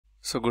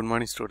So good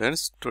morning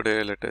students.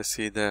 Today let us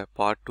see the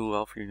part 2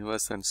 of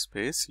Universe and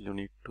Space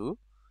Unit 2.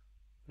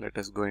 Let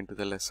us go into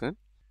the lesson.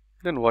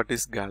 Then what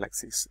is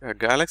galaxies? A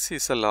galaxy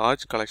is a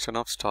large collection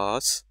of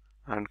stars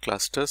and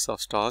clusters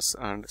of stars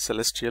and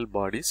celestial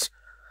bodies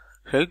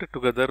held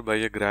together by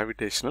a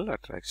gravitational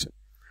attraction.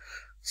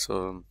 So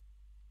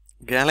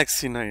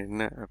galaxy na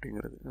enna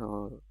அப்படிங்கிறது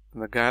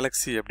இந்த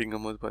galaxy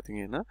அப்படிங்கும்போது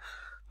பார்த்தீங்கன்னா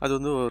அது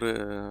வந்து ஒரு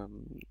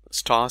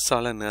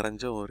ஸ்டார்ஸால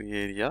நிறைஞ்ச ஒரு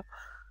area.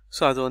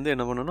 So அது வந்து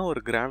என்ன பண்ணணும்னா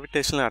ஒரு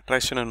கிராவிடேஷனல்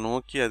அட்ராக்ஷனை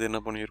நோக்கி அது என்ன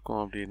பண்ணியிருக்கோம்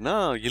அப்படின்னா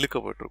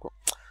இழுக்கப்பட்டிருக்கும்.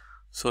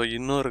 ஸோ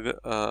இன்னொரு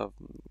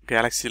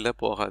கேலக்சியில்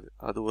போகாது,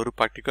 அது ஒரு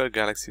பர்டிகுலர்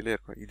கேலக்சியிலே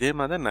இருக்கும். இதே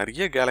மாதிரி தான்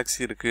நிறைய கேலக்சி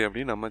இருக்குது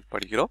அப்படின்னு நம்ம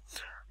படிக்கிறோம்.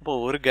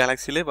 இப்போது ஒரு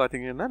கேலக்சிலே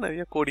பார்த்திங்கன்னா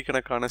நிறைய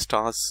கோடிக்கணக்கான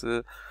ஸ்டார்ஸு,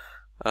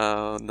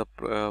 இந்த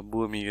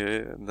பூமி,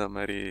 இந்த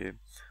மாதிரி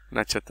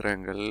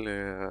நட்சத்திரங்கள்,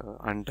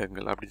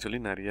 அண்டங்கள் அப்படின்னு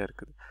சொல்லி நிறையா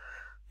இருக்குது.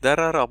 There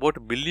are about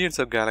billions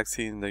of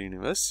galaxies in the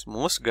universe.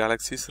 Most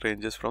galaxies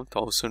ranges from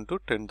 1000 to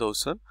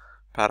 10,000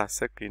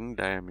 parasec in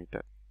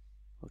diameter.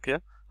 Okay,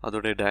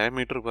 அதோடைய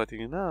diameter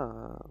பார்த்தீங்கன்னா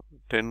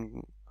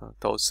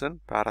 10,000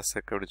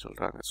 parasec அப்படின்னு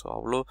சொல்கிறாங்க. ஸோ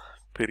அவ்வளோ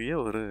பெரிய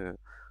ஒரு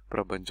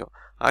பிரபஞ்சம்.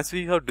 As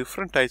we have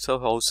different types of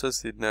houses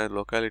in a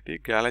locality,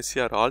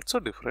 galaxies are also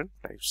different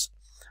types.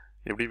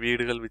 எப்படி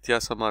வீடுகள்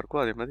வித்தியாசமாக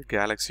இருக்கும் அதே மாதிரி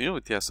கேலக்சியும்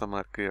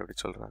வித்தியாசமாக இருக்குது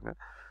அப்படின்னு சொல்கிறாங்க.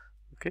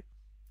 Okay,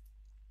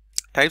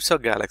 types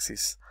of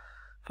galaxies.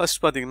 First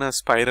பார்த்தீங்கன்னா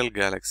ஸ்பைரல்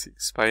கேலக்ஸி.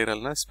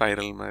 ஸ்பைரல்னால்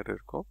ஸ்பைரல் மாதிரி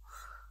இருக்கும்.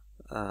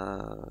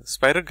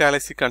 Spiral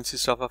Galaxy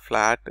consist of a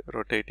flat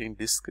rotating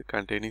disk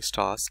containing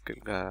stars,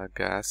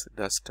 case,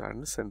 dust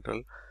and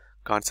central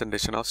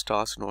concentration of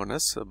stars known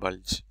as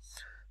bulge.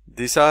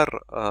 These are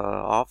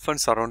often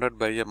surrounded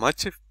by a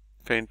much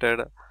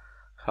fainted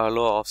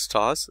halo of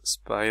stars.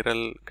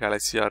 Spiral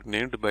galaxies are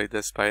named by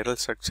the spiral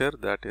structure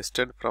that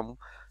extend from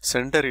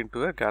center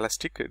into a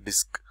galactic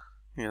disk.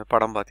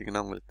 படம்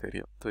பார்த்தீங்கன்னா உங்களுக்கு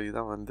தெரியும். So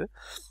இதுதான் வந்து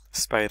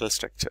spiral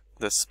structure.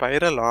 The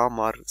spiral arm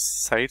are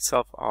sides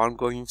of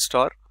ongoing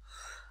star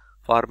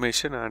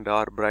formation and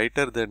are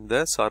brighter than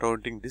the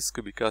surrounding disk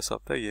because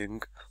of the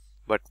young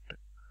but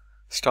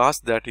stars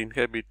that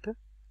inhabit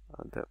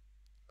the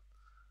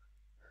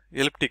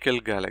elliptical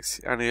galaxy.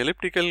 An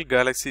elliptical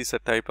galaxy is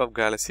a type of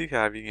galaxy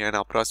having an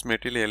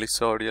approximately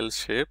ellipsoidal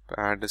shape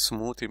and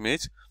smooth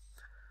image.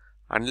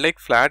 Unlike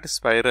flat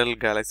spiral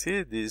galaxy,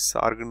 this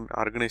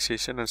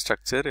organization and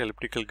structure,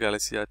 elliptical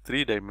galaxy are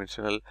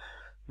three-dimensional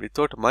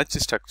without much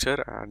structure,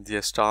 and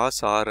the stars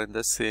are in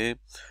the same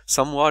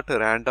somewhat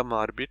random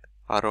orbit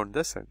around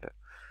the center.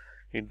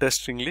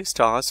 Interestingly,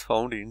 stars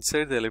found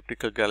inside the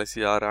elliptical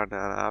galaxy are on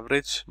an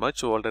average much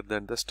older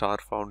than the star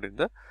found in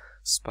the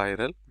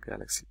spiral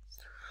galaxy.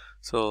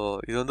 So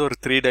இது வந்து ஒரு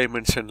 3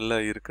 டைமென்ஷனில்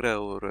இருக்கிற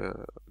ஒரு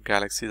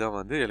Galaxy தான்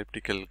வந்து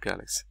elliptical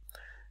Galaxy.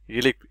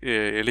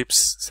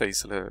 Ellipse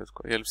சைஸில்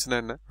இருக்கும். எலிப்ஸ்னா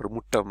என்ன, ஒரு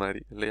முட்டை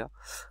மாதிரி இல்லையா,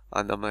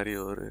 அந்த மாதிரி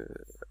ஒரு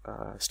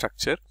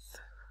ஸ்ட்ரக்சர்.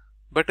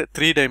 பட்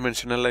 3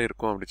 டைமென்ஷனலில்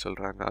இருக்கும் அப்படி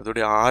சொல்கிறாங்க.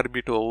 அதோடைய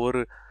ஆர்பிட்,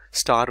 ஒவ்வொரு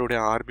ஸ்டாருடைய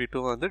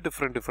ஆர்பிட்டும் வந்து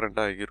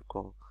டிஃப்ரெண்ட்டாக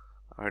இருக்கும்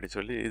அப்படி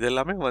சொல்லி இது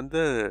எல்லாமே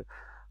வந்து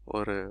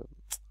ஒரு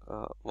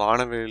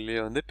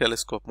வானவெளியே வந்து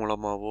டெலிஸ்கோப்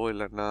மூலமாகவோ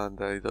இல்லைன்னா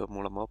அந்த இது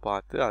மூலமாக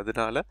பார்த்து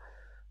அதனால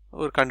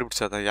ஒரு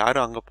கண்டுபிடிச்சாதான்,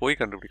 யாரும் அங்கே போய்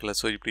கண்டுபிடிக்கல.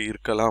 ஸோ இப்படி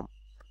இருக்கலாம்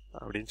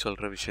அப்படின்னு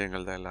சொல்கிற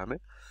விஷயங்கள் தான் எல்லாமே.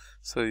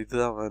 ஸோ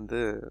இதுதான் வந்து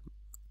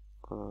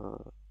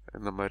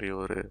இந்த மாதிரி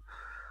ஒரு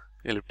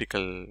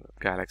elliptical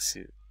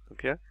Galaxy.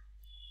 Okay,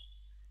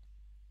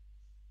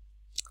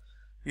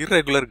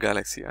 Irregular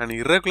galaxy. An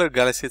irregular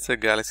galaxy is a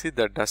galaxy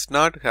that does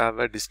not have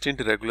a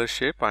distinct regular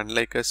shape.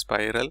 Unlike a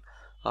spiral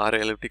or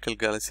elliptical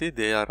galaxy,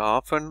 they are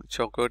often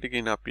chaotic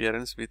in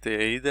appearance with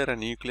either a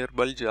nuclear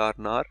bulge or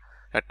nor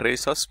a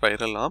trace of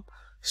spiral arm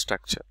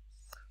structure.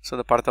 So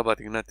இந்த படத்தை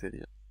பார்த்தீங்கன்னா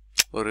தெரியும்,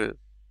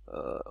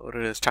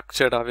 ஒரு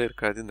ஸ்ட்ரக்சர்டாகவே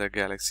இருக்காது இந்த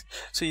Galaxy.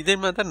 So இதே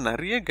மாதிரி தான்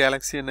நிறைய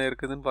கேலக்ஸி என்ன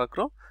இருக்குதுன்னு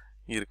பார்க்குறோம்,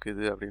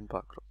 இருக்குது அப்படின்னு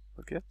பார்க்குறோம்.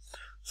 ஓகே,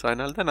 ஸோ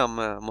அதனால தான்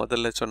நம்ம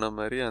முதல்ல சொன்ன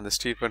மாதிரி அந்த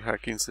ஸ்டீஃபன்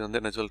ஹாக்கிங்ஸ் வந்து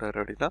என்ன சொல்கிறாரு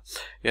அப்படின்னா,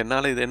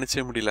 என்னால் இதை என்ன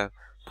செய்ய முடியல,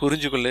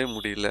 புரிஞ்சுக்கொள்ளவே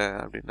முடியல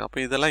அப்படின்னு. அப்போ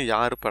இதெல்லாம்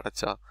யார்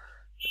படைச்சா,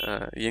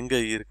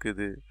 எங்கே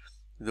இருக்குது,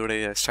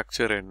 இதோடைய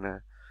ஸ்ட்ரக்சர் என்ன,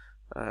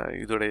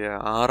 இதோடைய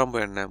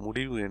ஆரம்பம் என்ன,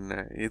 முடிவு என்ன,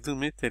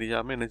 எதுவுமே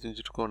தெரியாமல் என்ன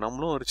செஞ்சுட்ருக்கோம்.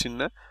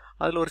 நம்மளும்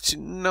அதில் ஒரு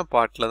சின்ன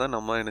பாட்டில் தான்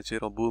நம்ம என்ன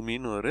செய்கிறோம்,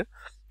 பூமின்னு ஒரு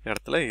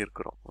இடத்துல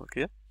இருக்கிறோம்.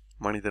 ஓகே,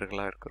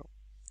 மனிதர்களாக இருக்கிறோம்.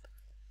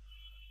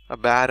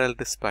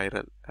 Barreled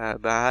spiral.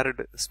 Barred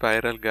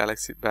spiral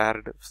galaxy.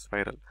 Barred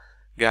spiral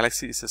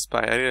galaxy is a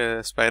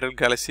spiral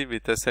galaxy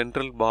with a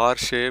central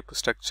bar-shaped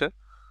structure.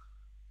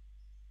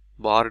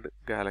 Barred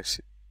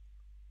galaxy.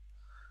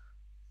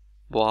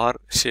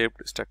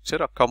 Bar-shaped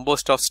structure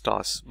composed of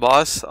stars.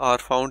 Bars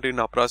are found in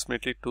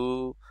approximately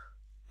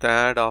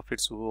 2/3 of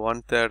its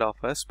 1/3 of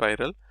a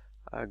spiral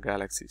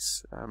galaxies.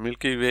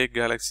 Milky Way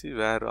galaxy,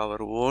 where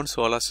our own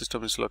solar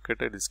system is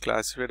located, is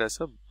classified as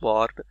a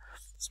barred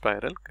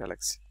spiral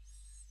galaxy.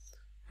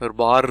 ஒரு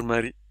பார்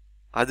மாதிரி,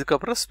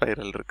 அதுக்கப்புறம்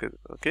spiral இருக்குது.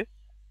 Okay,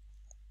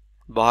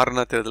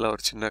 பார்னா தெரியுதுல,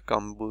 ஒரு சின்ன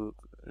கம்பு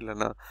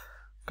இல்லைன்னா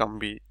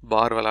கம்பி,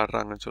 பார்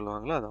விளையாடுறாங்கன்னு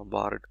சொல்லுவாங்களா, அதான்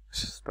barred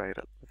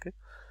spiral. Okay,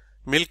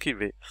 milky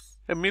way.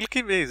 A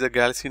Milky Way is a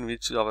galaxy in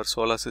which our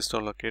solar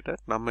system located.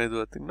 நம்ம இது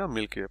பார்த்தீங்கன்னா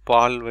Milky Way,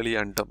 பால்வழி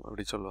அண்டம்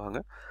அப்படி சொல்லுவாங்க.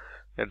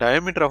 The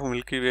diameter of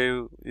Milky Way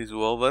is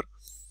over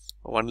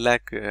 1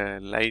 lakh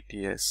light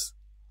years.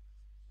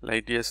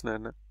 Light yearsனா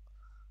என்ன?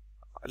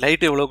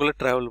 லைட் எவ்வளோக்குள்ள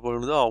ட்ராவல்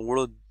பண்ணுதோ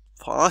அவ்வளோ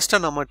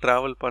ஃபாஸ்ட்டாக நம்ம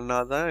ட்ராவல்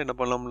பண்ணாதான் என்ன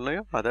பண்ண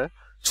முடியும், அதை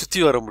சுற்றி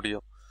வர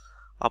முடியும்.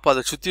 அப்போ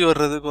அதை சுற்றி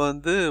வர்றதுக்கு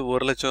வந்து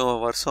 1,00,000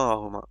 வருஷம்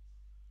ஆகுமா.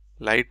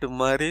 லைட்டு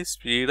மாதிரி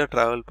ஸ்பீடாக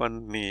ட்ராவல்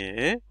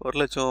பண்ணியே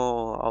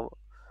 1,00,000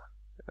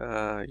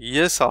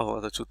 இயர்ஸ் ஆகும்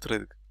அதை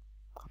சுற்றுறதுக்கு.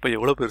 அப்போ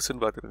எவ்வளோ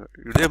பெருசுன்னு பார்த்துருங்க.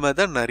 இதே மாதிரி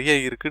தான் நிறைய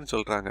இருக்குதுன்னு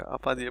சொல்கிறாங்க.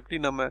 அப்போ அது எப்படி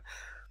நம்ம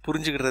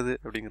புரிஞ்சுக்கிறது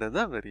அப்படிங்கிறது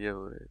தான் பெரிய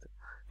ஒரு இது.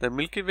 The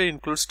Milky Way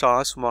includes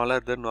stars smaller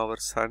than our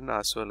Sun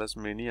as well as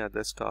many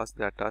other stars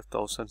that are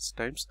thousands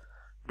times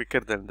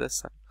bigger than the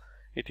Sun.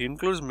 It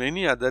includes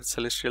many other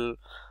celestial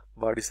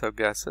bodies of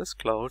gases,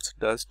 clouds,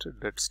 dust,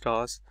 dead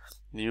stars,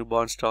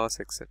 newborn stars,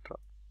 etc.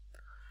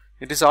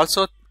 It is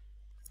also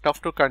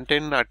tough to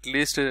contain at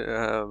least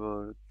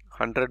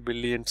 100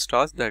 billion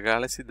stars. The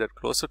galaxy that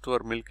closer to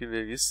our Milky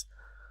Way is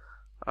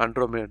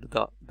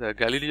Andromeda. The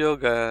Galileo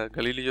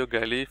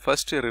Galilei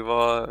first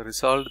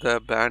resolved the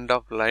band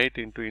of light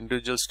into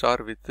individual star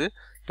with a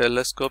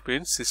telescope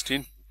in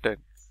 1610.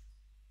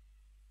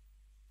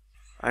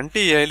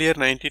 Until earlier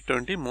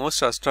 1920, most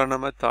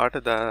astronomers thought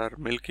that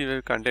Milky Way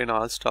contained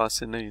all stars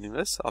in the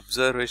universe.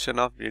 Observation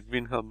of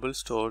Edwin Hubble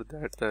showed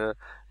that the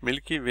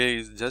Milky Way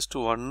is just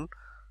one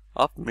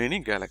of many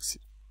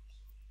galaxies.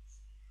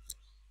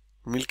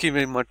 Milky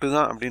Way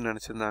மட்டும்தான் அப்படின்னு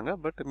நினச்சிருந்தாங்க.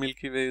 But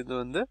Milky Way இது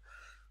வந்து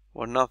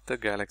one of the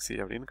galaxy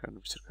அப்படின்னு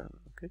கண்டுபிடிச்சிருக்காங்க.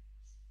 Okay.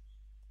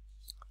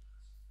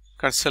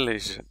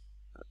 Constellation.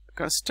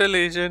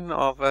 Constellation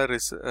of a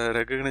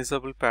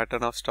recognizable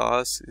pattern of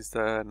stars is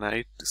the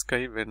night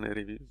sky when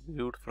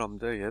viewed from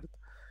the Earth.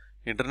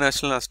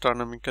 International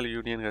Astronomical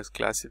Union has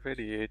classified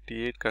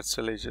 88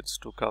 constellations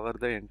to cover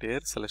the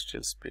entire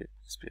celestial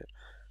sphere.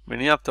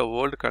 Many of the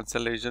old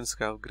constellations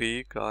have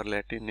Greek or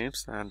Latin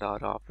names and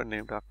are often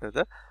named after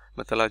the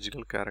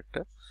mythological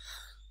character.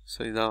 So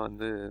இதான்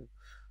வந்து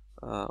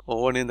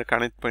ஒவ்வொன்றையும் இந்த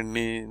connect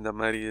பண்ணி இந்த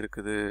மாதிரி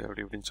இருக்குது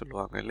அப்படி இப்படின்னு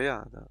சொல்லுவாங்க இல்லையா.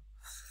 அதான்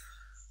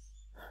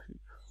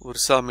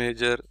Ursa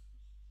Major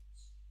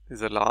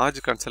is a large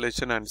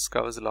constellation and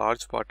covers a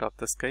large part of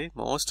the sky.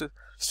 Most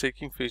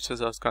striking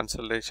features of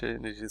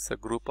constellation is a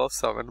group of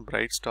 7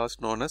 bright stars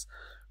known as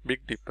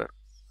Big Dipper.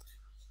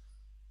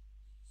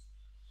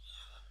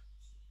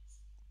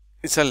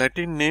 It's a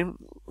Latin name.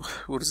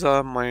 Ursa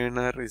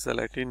Minor is a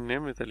Latin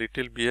name with a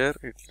little bear.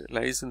 It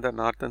lies in the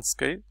northern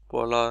sky.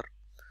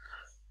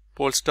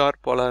 Pole star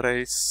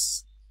Polaris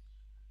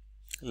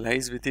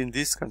lies within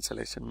this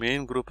constellation.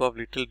 Main group of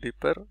Little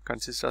Dipper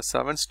consists of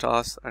 7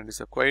 stars and is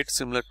quite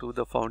similar to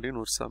the found in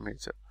Ursa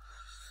Major.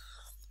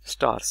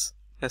 Stars.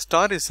 A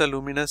star is a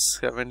luminous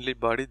heavenly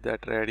body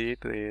that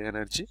radiates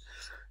energy.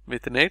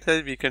 With night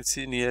eye we can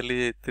see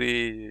nearly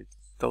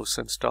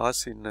 3,000 stars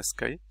in the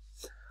sky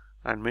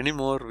and many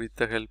more with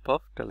the help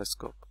of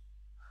telescope.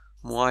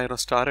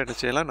 3000 star என்ன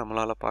செய்யலாம்,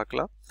 நம்மளால்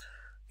பார்க்கலாம்.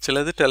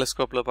 சிலது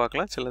டெலஸ்கோப்பில்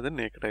பார்க்கலாம், சிலது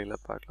naked ஐயில்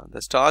பார்க்கலாம்.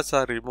 The stars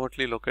are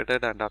remotely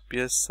located and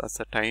appears as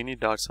a tiny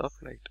dots of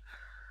light.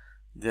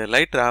 Their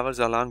light travels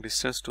a long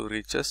distance to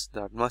reach us.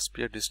 The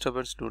atmosphere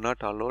disturbance do not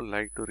allow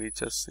light to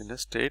reach us in a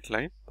straight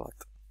line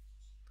path.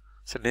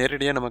 So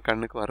நேரடியாக நம்ம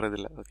கண்ணுக்கு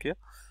வர்றதில்லை. Okay.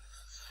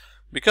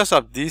 Because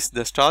of this,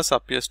 the stars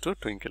appears to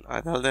twinkle.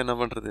 அதனால தான் என்ன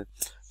பண்ணுறது,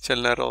 சில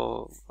நேரம்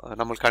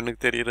நம்ம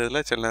கண்ணுக்கு தெரிகிறதுல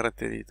சில நேரம்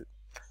தெரியுது.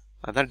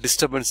 அதான்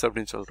டிஸ்டர்பன்ஸ்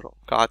அப்படின்னு சொல்கிறோம்.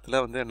 காற்றுல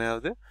வந்து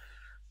என்னது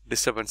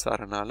டிஸ்டர்பன்ஸ்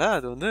ஆகிறனால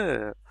அது வந்து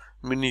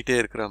மின்னிட்டே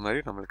இருக்கிற மாதிரி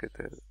நம்மளுக்கு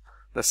தெரியுது.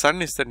 The sun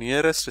is the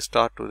nearest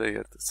star to the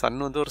earth. Sun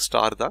வந்து ஒரு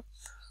ஸ்டார் தான்.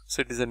 So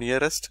it is the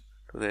nearest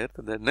to the earth.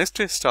 The next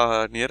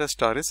nearest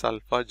star is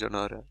Alpha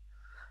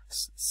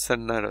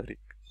Centauri.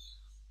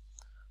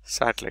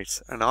 Satellites.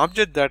 An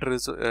object that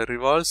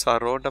revolves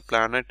around a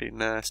planet in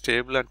a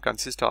stable and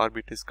consistent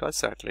orbit is called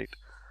satellite.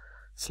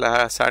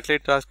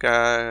 Satellites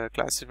are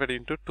classified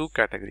into 2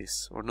 categories.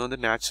 One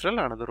is natural,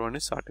 another one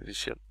is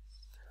artificial.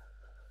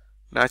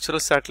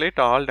 Natural satellite.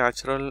 All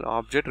natural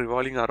objects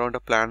revolving around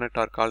a planet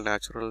are called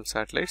natural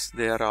satellites.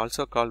 They are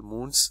also called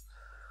moons.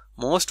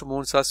 Most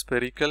moons are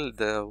spherical.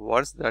 The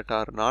ones that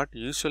are not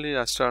usually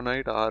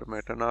asteroids or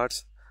meteoroids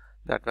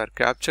that were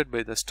captured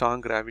by the strong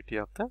gravity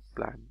of the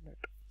planet.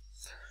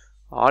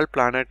 All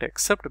planets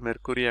except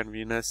Mercury and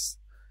Venus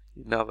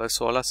in our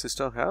solar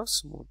system have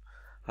moon.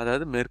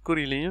 அதாவது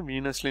மெர்க்குரிலையும்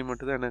வீனஸ்லையும்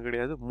மட்டும்தான் என்ன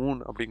கிடையாது, Moon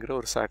அப்படிங்கிற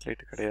ஒரு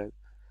satellite கிடையாது.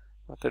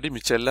 மற்றபடி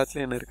மிச்சம்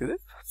எல்லாத்துலேயும் என்ன இருக்குது,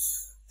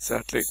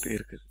 சேட்டலைட்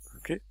இருக்குது.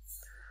 Okay.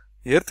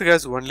 Earth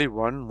has only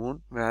one moon,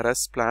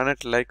 whereas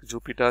planets like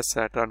Jupiter,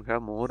 Saturn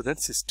have more than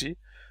 60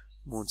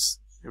 moons.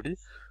 எப்படி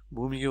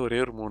பூமிக்கு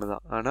ஒரே ஒரு மூணு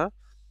தான், ஆனால்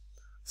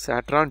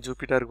சேட்ரான்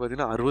ஜூபிட்டருக்கு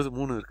பார்த்தீங்கன்னா 60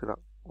 மூணு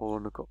இருக்குதான்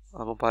ஒவ்வொன்றுக்கும்.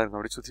 அப்போ பாருங்கள்,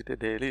 அப்படி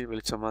சுற்றிட்டு டெய்லி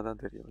வெளிச்சமாக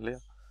தான் தெரியும் இல்லையா.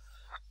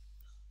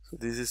 So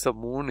this is the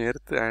moon,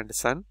 earth and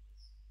son.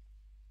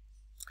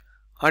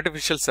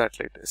 Artificial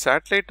satellite.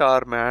 Satellite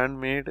are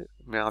man-made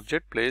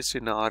object placed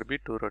in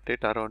orbit to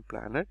rotate around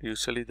planet,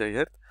 usually the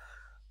Earth.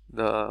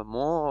 The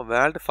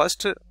world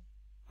first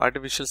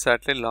artificial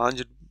satellite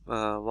launched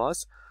was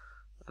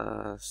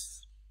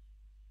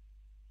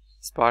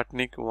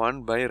Sputnik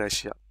 1 by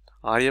Russia.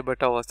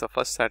 Aryabhatta was the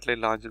first satellite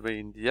launched by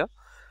India.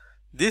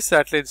 These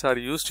satellites are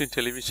used in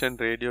television,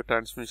 radio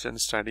transmission,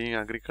 studying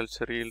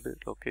agriculture, yield,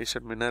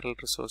 location, mineral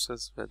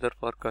resources, weather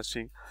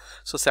forecasting.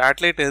 So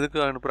satellite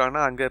எதுக்கு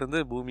அனுப்புறாங்கன்னா அங்க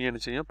இருந்து பூமி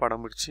என்ன செய்யும்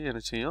படம் பிடிச்சி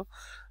என்ன செய்யும்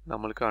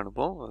நம்மளுக்கு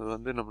அனுப்பும். அது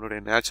வந்து நம்மளுடைய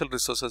நேச்சுரல்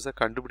ரிசோர்ஸஸை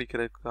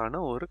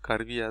கண்டுபிடிக்கிறதுக்கான ஒரு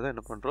கருவியாக தான்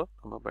என்ன பண்றோம்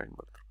நம்ம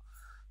பயன்படுத்துறோம்.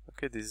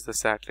 Okay, this is the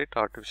satellite,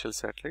 artificial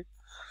satellite.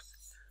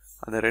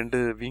 அந்த ரெண்டு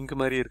விங்கு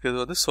மாதிரி இருக்கிறது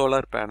வந்து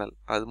சோலார் பேனல்.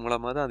 அது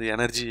மூலமாக தான் அது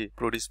எனர்ஜி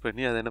ப்ரொடியூஸ்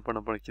பண்ணி அதை என்ன பண்ண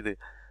வைக்குது,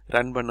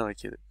 ரன் பண்ண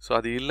வைக்குது. ஸோ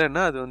அது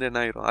இல்லைன்னா அது வந்து என்ன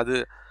ஆயிரும், அது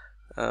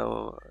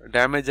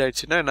டேமேஜ்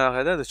ஆயிடுச்சுன்னா என்ன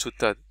ஆகாது, அது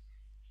சுத்தாது.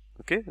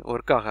 ஓகே,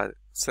 ஒர்க் ஆகாது.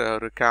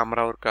 ஒரு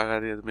கேமரா ஒர்க்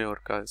ஆகாது, எதுவுமே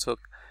ஒர்க் ஆகாது. ஸோ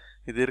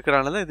இது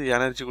இருக்கிறனால தான் இது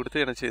எனர்ஜி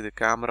கொடுத்து என்ன செய்யுது,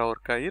 கேமரா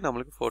ஒர்க் ஆகி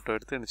நம்மளுக்கு ஃபோட்டோ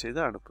எடுத்து என்ன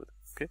செய்யுது அனுப்புது.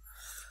 ஓகே,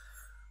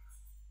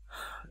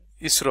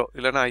 ISRO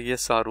இல்லைனா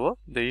ISRO,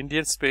 the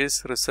Indian Space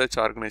Research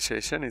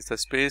Organization, is the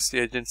space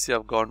agency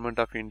of Government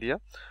of India,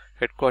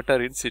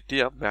 headquartered in city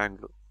of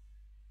Bangalore.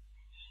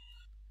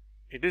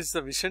 It is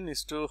the vision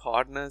is to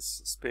harness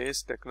space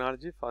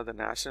technology for the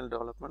national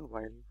development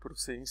while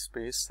pursuing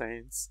space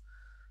science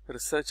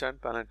research and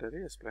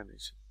planetary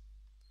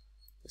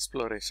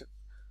exploration.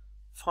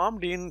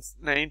 Formed in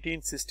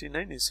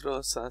 1969, ISRO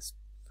has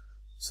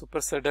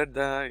superseded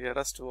the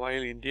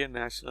erstwhile Indian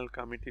National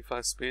Committee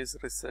for Space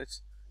Research,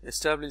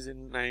 established in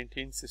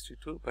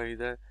 1962 by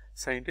the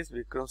scientist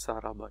Vikram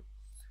Sarabhai.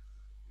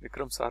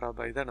 Vikram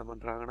Sarabhai தான் என்ன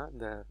பண்ணுறாங்கன்னா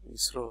இந்த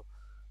ISRO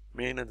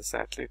main அந்த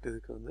satellite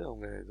இதுக்கு வந்து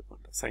அவங்க இது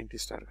பண்ணுறாங்க,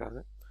 சயின்டிஸ்டாக இருக்காங்க.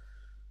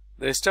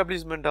 த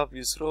establishment of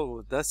ISRO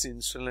thus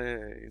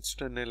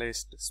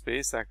இன்ஸ்டர்னலைஸ்ட்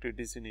space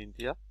activities in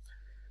India.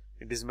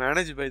 It is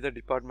manage by the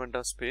department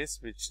of space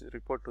which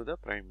report to the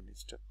prime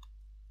minister.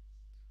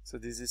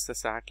 So this is the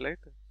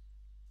satellite.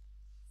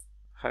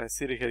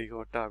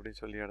 சிறிஹரிகோட்டா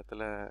அப்படின்னு சொல்லி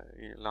இடத்துல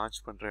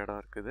லான்ச் பண்ணுற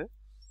இடம் இருக்குது.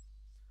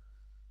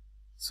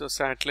 So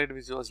satellite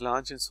which was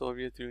launched in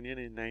Soviet Union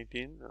in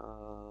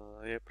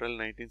April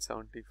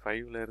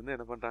 1975 இருந்து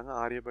என்ன பண்ணுறாங்க,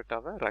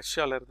 ஆரியபட்டாவை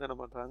ரஷ்யாவிலேருந்து என்ன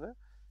பண்ணுறாங்க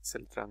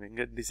செலுத்துறாங்க,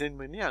 இங்கே டிசைன்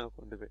பண்ணி அங்கே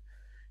கொண்டு போய்.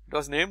 It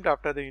was named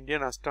after the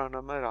Indian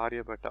astronomer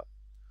Aryabhata.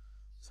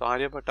 So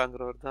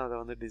ஆரியபட்டாங்கிறவர் தான் அதை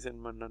வந்து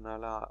டிசைன்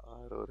பண்ணனால,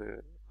 ஒரு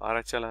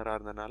ஆராய்ச்சியாளராக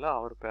இருந்தனால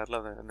அவர் பேரில்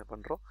அதை என்ன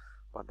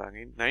பண்ணுறாங்க.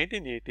 In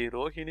 1980,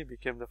 Rohini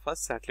became the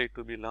first satellite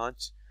to be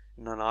launched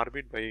in an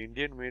orbit by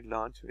Indian made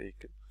launch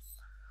vehicle.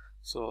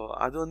 So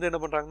அது வந்து என்ன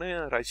பண்ணுறாங்கன்னா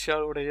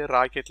ரஷ்யாவுடைய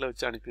ராக்கெட்டில்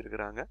வச்சு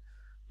அனுப்பியிருக்கிறாங்க.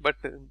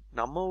 பட்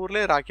நம்ம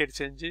ஊர்லேயே ராக்கெட்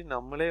செஞ்சு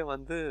நம்மளே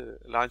வந்து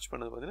லான்ச்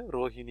பண்ணது பார்த்தீங்கன்னா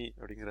ரோஹிணி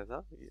அப்படிங்கிறது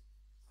தான்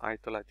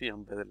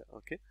 1980.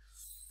 ஓகே,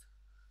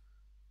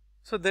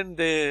 ஸோ தென்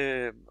தே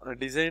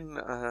design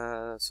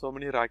so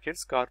many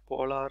rockets called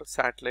Polar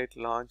Satellite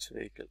Launch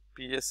Vehicle,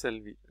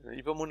 PSLV.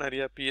 இப்போவும்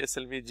நிறையா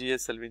PSLV,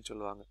 GSLVன்னு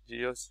சொல்லுவாங்க,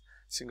 Geo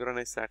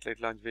Synchronized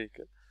Satellite Launch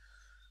Vehicle.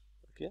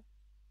 Okay,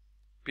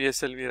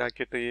 PSLV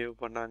ராக்கெட்டை ஏவ்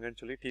பண்ணாங்கன்னு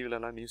சொல்லி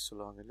டிவிலலாம் நியூஸ்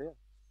சொல்லுவாங்க இல்லையா.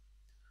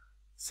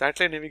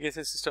 Satellite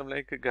navigation system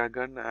like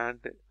Gagan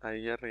and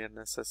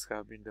IRNSS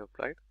have been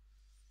deployed.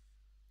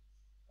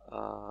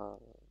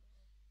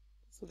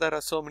 So there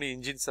are so many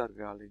engines are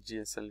called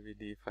GSLV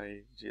D5,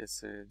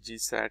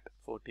 GSAT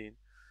 14,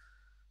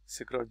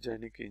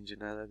 synchrogenic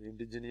engine, அதாவது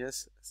indigenous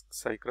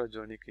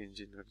synchrogenic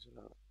engine.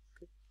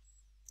 Okay.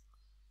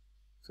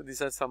 So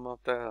these are some of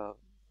the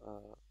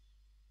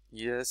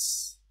years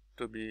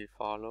to be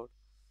followed.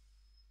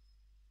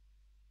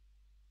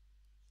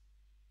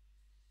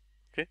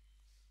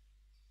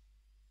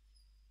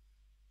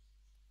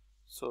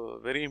 So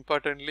very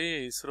importantly,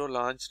 ISRO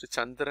launched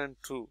Chandrayaan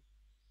 2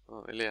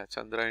 இல்லையா,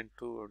 Chandrayaan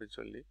 2 அப்படின்னு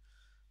சொல்லி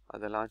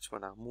அதை launch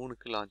பண்ணாங்க,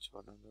 3க்கு launch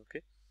பண்ணாங்க. Okay,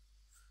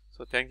 so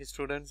thank you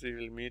students, we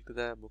will meet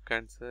the book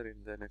answer in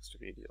the next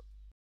video.